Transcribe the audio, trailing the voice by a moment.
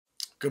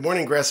Good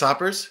morning,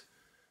 grasshoppers.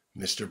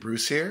 Mr.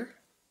 Bruce here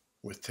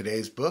with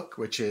today's book,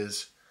 which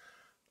is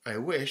I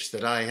Wish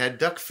That I Had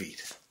Duck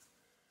Feet.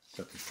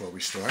 But before we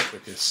start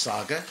with this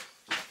saga,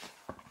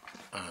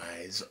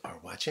 eyes are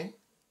watching,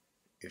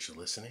 ears are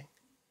listening,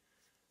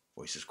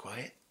 voice is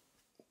quiet,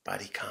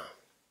 body calm.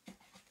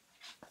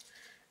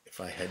 If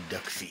I had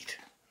duck feet.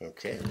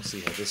 Okay, we'll see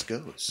how this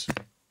goes.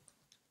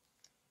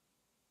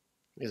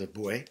 Here's a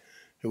boy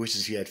who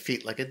wishes he had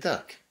feet like a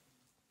duck.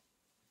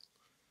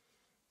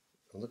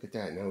 Well, look at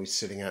that. Now he's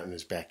sitting out in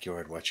his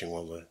backyard watching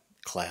all the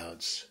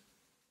clouds.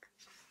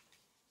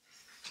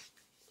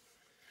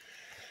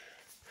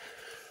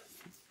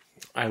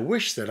 I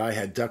wish that I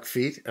had duck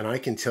feet, and I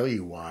can tell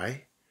you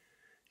why.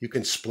 You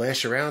can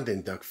splash around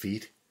in duck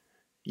feet.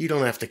 You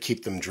don't have to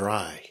keep them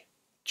dry.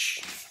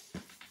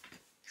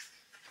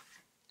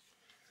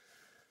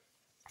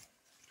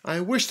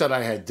 I wish that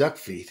I had duck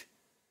feet.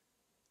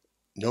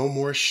 No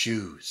more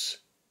shoes.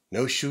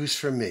 No shoes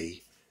for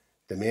me.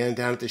 The man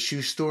down at the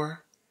shoe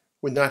store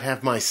would not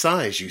have my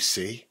size, you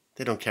see.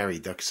 They don't carry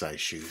duck-size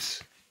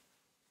shoes.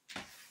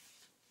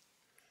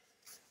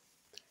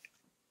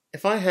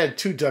 If I had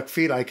 2 duck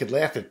feet, I could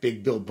laugh at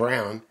Big Bill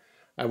Brown.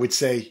 I would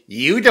say,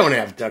 "You don't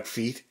have duck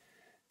feet.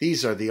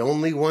 These are the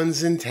only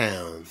ones in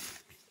town."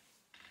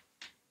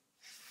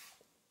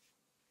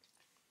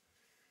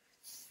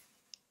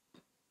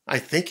 I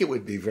think it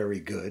would be very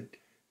good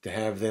to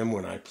have them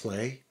when I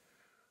play.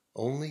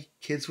 Only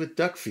kids with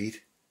duck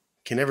feet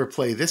can ever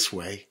play this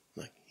way,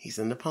 like he's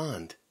in the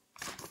pond.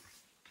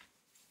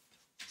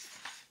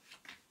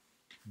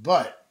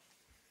 But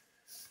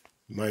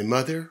my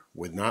mother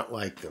would not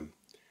like them.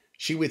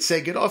 She would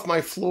say, "Get off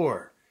my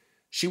floor."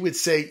 She would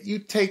say, "You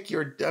take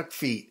your duck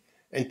feet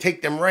and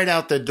take them right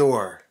out the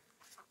door.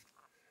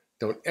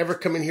 Don't ever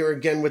come in here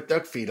again with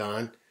duck feet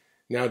on.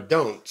 Now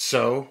don't."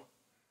 So,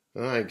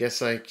 well, I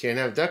guess I can't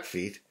have duck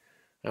feet.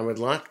 I would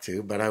like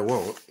to, but I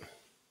won't.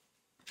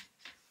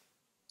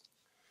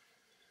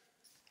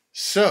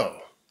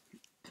 So,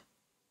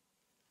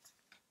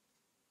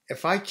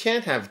 if I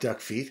can't have duck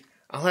feet,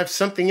 I'll have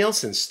something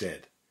else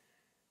instead.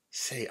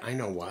 Say, I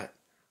know what.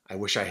 I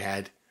wish I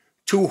had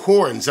 2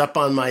 horns up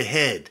on my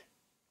head.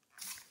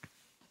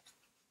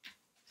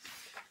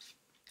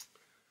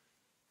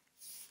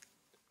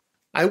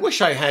 I wish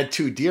I had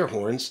 2 deer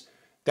horns.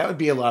 That would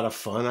be a lot of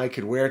fun. I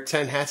could wear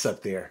 10 hats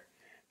up there.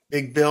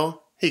 Big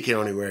Bill, he can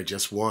only wear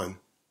just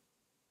 1.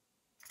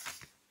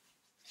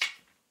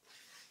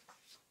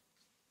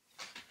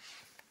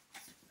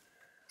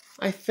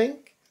 I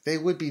think they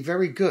would be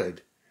very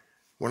good.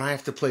 When I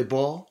have to play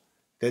ball,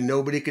 then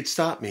nobody could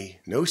stop me.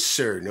 No,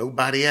 sir,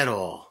 nobody at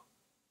all.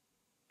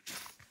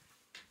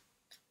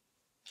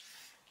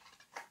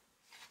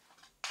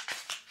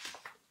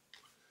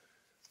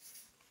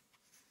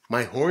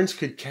 My horns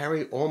could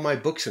carry all my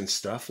books and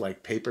stuff,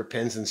 like paper,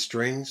 pens, and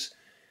strings,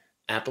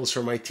 apples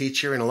for my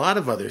teacher, and a lot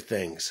of other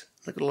things.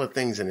 Look at all the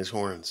things in his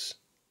horns.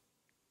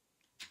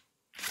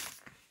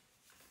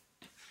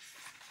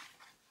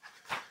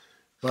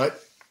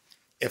 But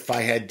if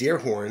I had deer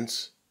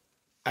horns,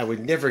 I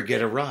would never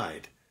get a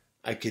ride.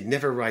 I could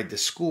never ride the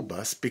school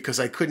bus because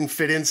I couldn't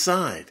fit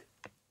inside.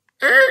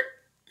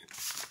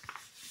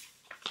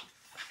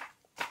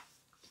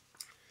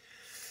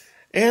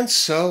 And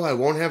so I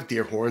won't have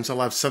deer horns.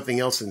 I'll have something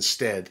else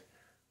instead.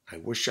 I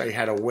wish I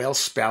had a whale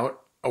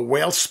spout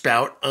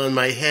on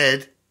my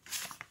head.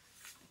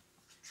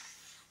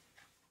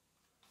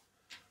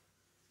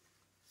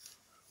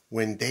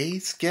 When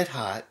days get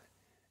hot,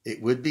 it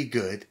would be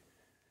good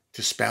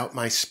to spout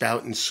my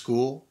spout in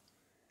school.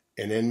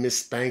 And then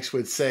Miss Banks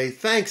would say,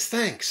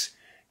 thanks.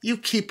 You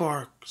keep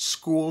our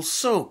school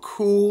so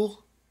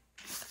cool."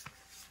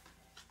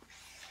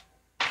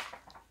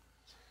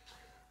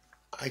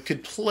 I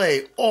could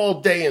play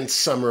all day in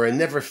summer and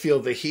never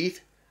feel the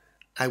heat.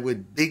 I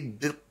would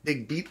beat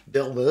Big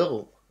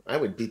Bill. I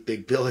would beat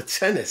Big Bill at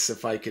tennis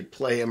if I could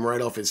play him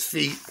right off his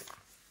feet.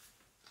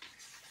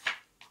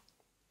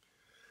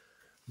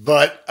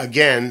 But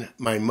again,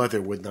 my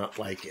mother would not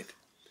like it.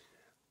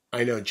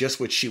 I know just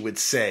what she would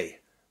say.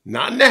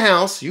 "Not in the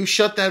house. You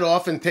shut that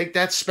off and take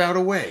that spout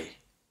away."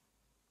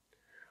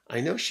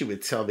 I know she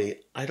would tell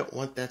me, "I don't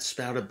want that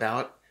spout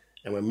about."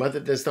 And when mother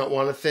does not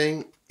want a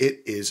thing,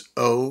 it is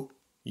O-U-T,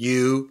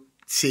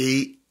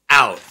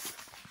 out.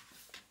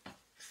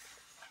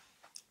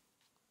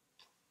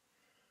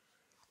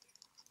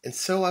 And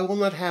so I will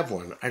not have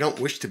one. I don't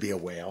wish to be a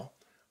whale.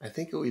 I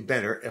think it would be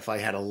better if I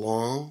had a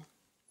long,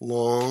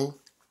 long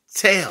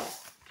tail.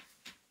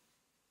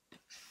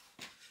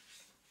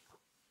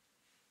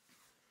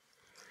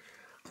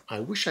 I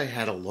wish I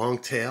had a long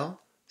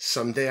tail.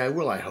 Someday I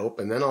will, I hope,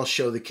 and then I'll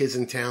show the kids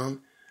in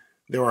town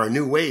there are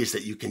new ways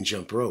that you can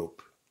jump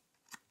rope.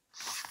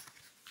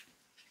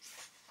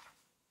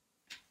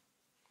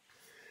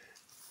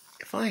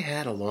 If I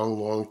had a long,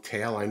 long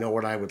tail, I know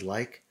what I would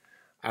like.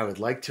 I would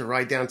like to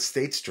ride down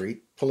State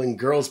Street, pulling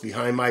girls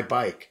behind my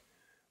bike.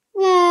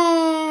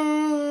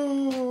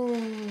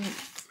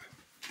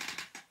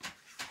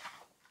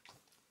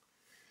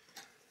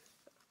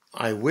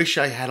 I wish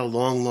I had a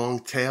long,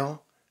 long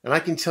tail. And I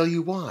can tell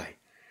you why.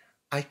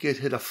 I could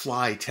hit a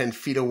fly 10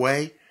 feet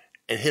away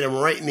and hit him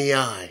right in the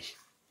eye.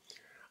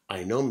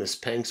 I know Miss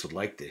Panks would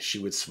like this. She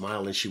would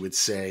smile and she would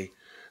say,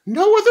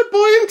 "No other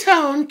boy in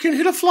town can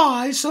hit a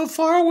fly so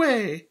far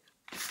away."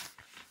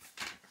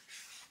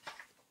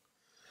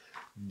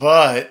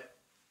 But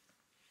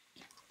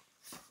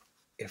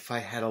if I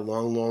had a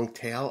long, long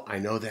tail, I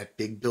know that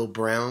Big Bill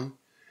Brown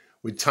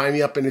would tie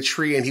me up in a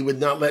tree and he would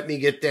not let me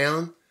get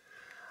down.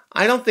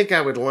 I don't think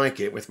I would like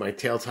it with my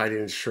tail tied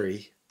in a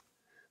tree.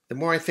 The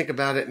more I think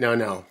about it,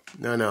 no,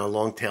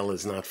 long tail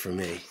is not for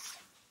me.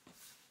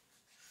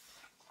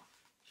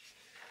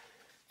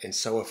 And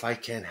so if I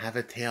can't have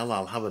a tail,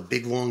 I'll have a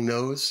big long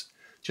nose,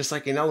 just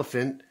like an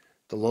elephant,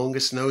 the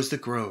longest nose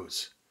that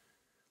grows.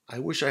 I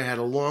wish I had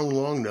a long,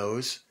 long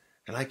nose,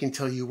 and I can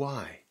tell you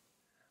why.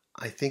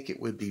 I think it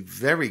would be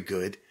very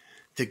good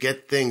to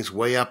get things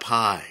way up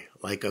high,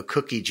 like a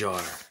cookie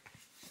jar.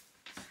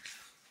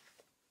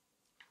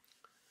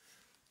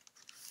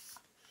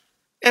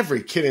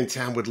 Every kid in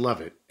town would love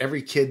it.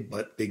 Every kid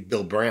but Big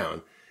Bill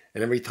Brown.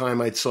 And every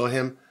time I saw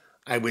him,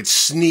 I would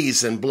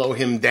sneeze and blow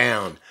him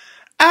down.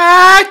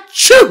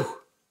 Achoo!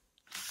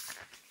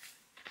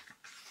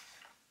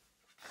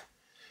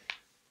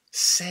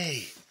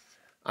 Say,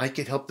 I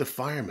could help the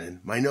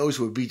firemen. My nose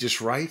would be just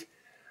right.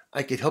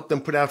 I could help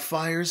them put out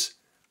fires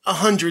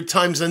 100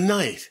 times a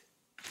night.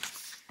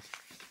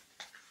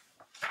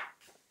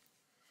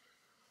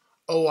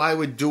 Oh, I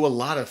would do a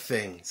lot of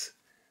things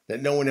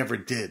that no one ever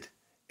did.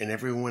 And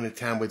everyone in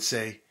town would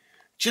say,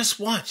 "Just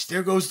watch,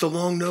 there goes the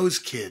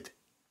long-nosed kid."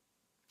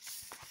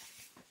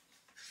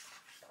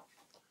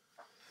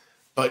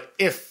 But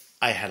if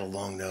I had a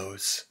long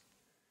nose,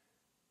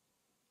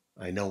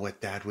 I know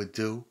what Dad would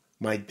do.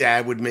 My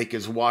dad would make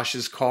us wash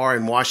his car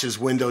and wash his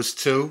windows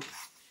too.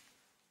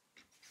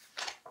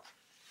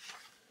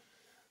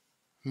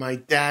 My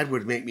dad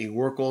would make me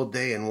work all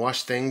day and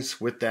wash things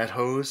with that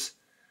hose.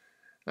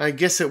 I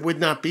guess it would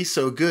not be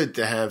so good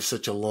to have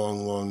such a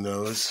long, long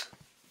nose.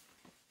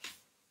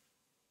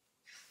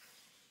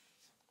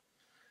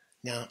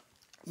 Now,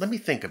 let me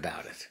think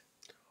about it.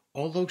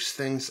 All those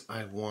things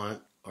I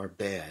want are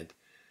bad.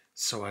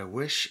 So I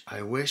wish,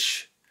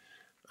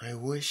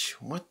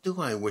 what do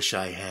I wish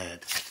I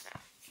had?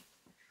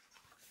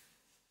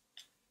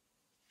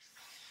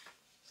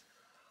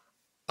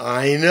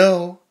 I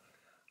know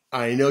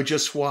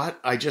just what.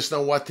 I just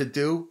know what to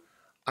do.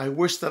 I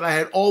wish that I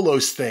had all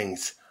those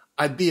things.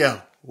 I'd be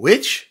a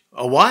witch?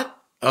 A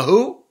what? A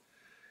who?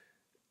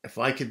 If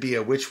I could be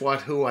a witch,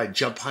 what, who, I'd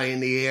jump high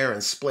in the air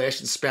and splash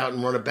and spout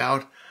and run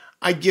about.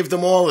 I'd give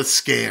them all a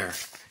scare.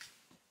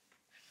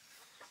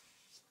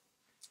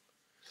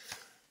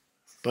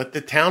 But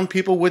the town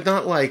people would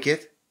not like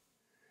it.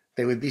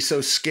 They would be so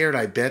scared,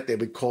 I bet, they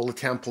would call the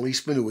town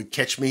policeman who would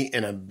catch me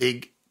in a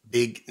big,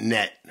 big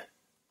net.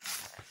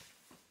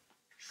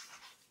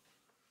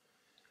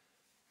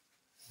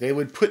 They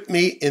would put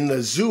me in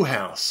the zoo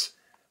house.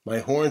 My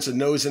horns and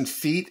nose and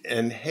feet,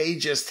 and hay,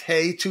 just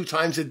hay, 2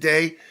 times a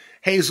day.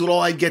 Hay is all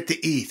I get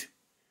to eat.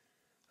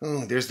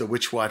 Oh, there's the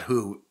witch what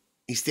who.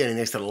 He's standing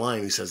next to the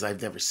lion. He says,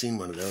 "I've never seen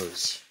one of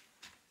those."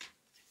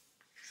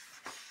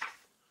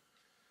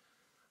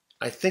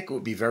 I think it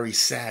would be very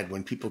sad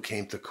when people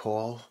came to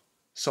call.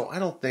 So I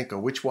don't think a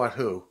witch what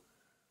who,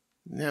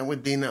 that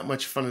would be not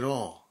much fun at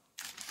all.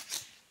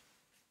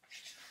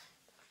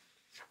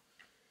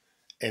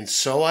 And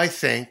so I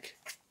think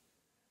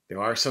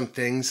there are some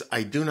things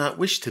I do not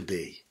wish to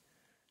be.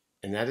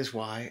 And that is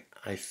why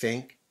I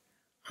think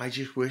I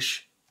just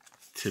wish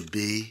to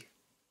be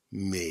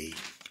me.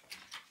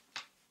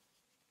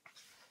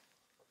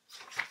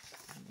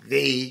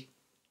 The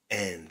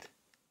end.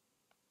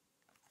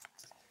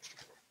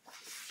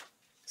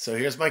 So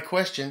here's my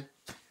question.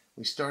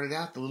 We started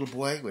out, the little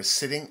boy was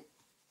sitting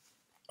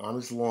on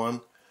his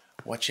lawn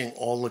watching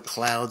all the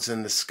clouds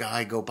in the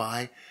sky go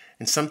by.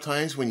 And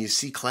sometimes when you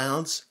see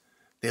clouds,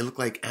 they look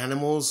like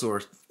animals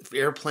or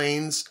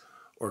airplanes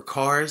or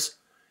cars.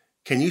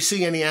 Can you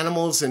see any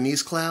animals in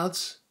these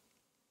clouds?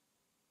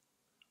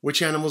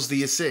 Which animals do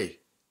you see?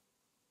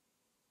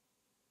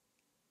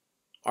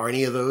 Are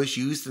any of those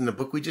used in the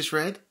book we just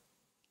read?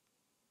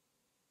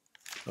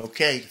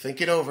 Okay,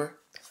 think it over.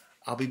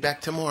 I'll be back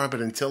tomorrow,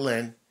 but until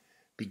then,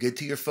 be good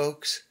to your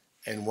folks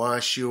and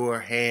wash your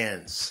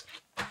hands.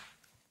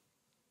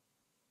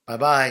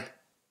 Bye-bye.